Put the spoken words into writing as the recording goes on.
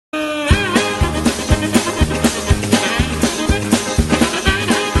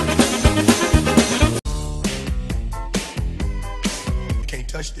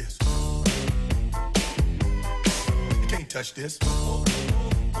this.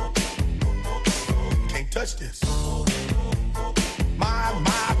 Can't touch this. My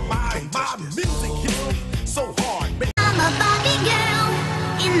music hits me so hard. I'm a Barbie girl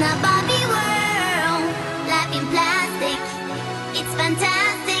in the Barbie world. Life in plastic, it's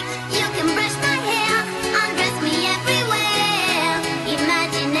fantastic. You can brush my hair, undress me everywhere.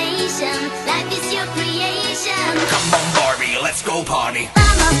 Imagination, life is your creation. Come on, Barbie, let's go party.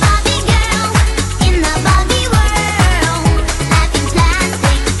 I'm a Barbie girl in the Barbie world. Life in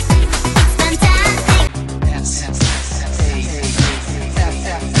plastic, it's fantastic.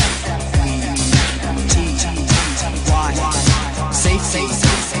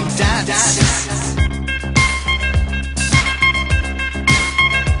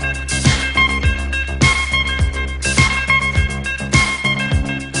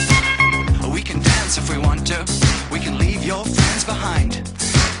 We can dance if we want to. We can leave your friends behind.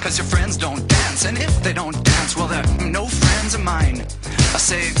 Cause your friends don't dance, and if they don't dance, well, they're no friends of mine. I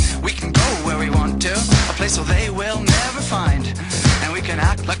say, we can go where we want to, a place where they will never find. And we can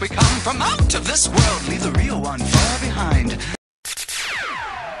act like we come from out of this world, leave the real one far behind.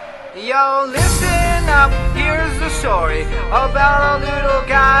 Yo, listen up, here's the story about a little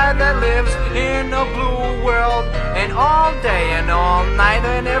guy that lives in a blue world. And all day and all night,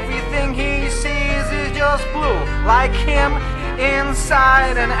 and everything he sees is just blue. Like him,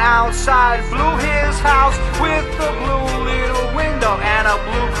 inside and outside. Blue his house with a blue little window and a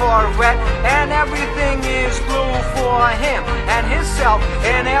blue Corvette. And everything is blue for him and himself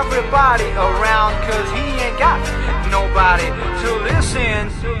and everybody around. Cause he ain't got nobody to listen.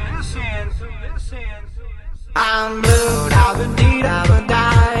 I'm blue, da-ba-dee,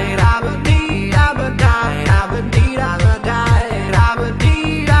 da-ba-die, da-ba-dee, da-ba-die, da-ba-dee, da-ba-die,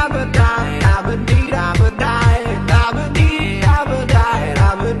 da-ba-dee, da-ba-die, da-ba-dee, da-ba-die, da-ba-dee, da-ba-die,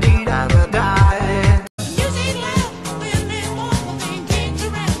 da-ba-dee, da-ba-die. Music loud, women won't think it's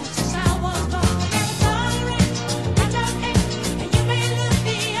around. Since I was born, it's all around. That's okay, and you may look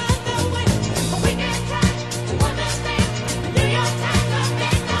the other way, but we can try to understand. New York Times are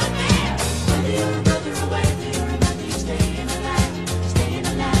big on there. Whether you're a brother or whether you're a mother, you're staying alive, staying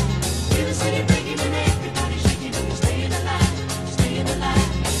alive. Feel the city breaking and everybody shaking, and you're staying alive, staying alive.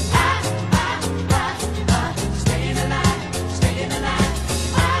 Staying alive, staying alive. Staying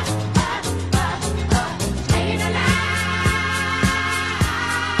alive.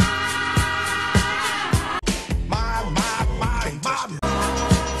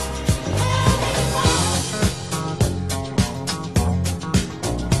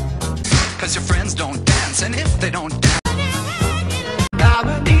 Cause your friends don't dance, and if they don't dance,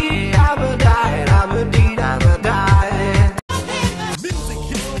 Da-ba-dee, da-ba-die, da-ba-dee, da-ba-die. Music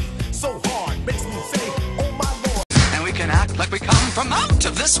hits me so hard, makes me say, oh my Lord. and we can act like we come from out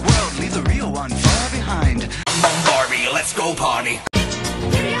of this world, leave the real one far behind. Come on, Barbie, let's go party.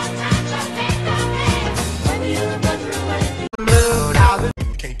 New York Times are big on there. Whether you're a brother or whether Blue,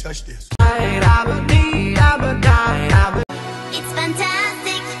 da-ba-dee, Can't touch this. da-ba-dee, da-ba-die, da-ba-dee. It's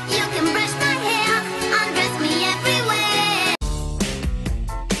fantastic. You can brush my hair, undress me everywhere.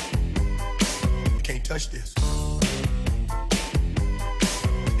 Can't touch this.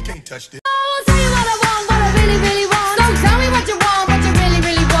 Can't touch this. I'll tell you what I want, what I really, really want.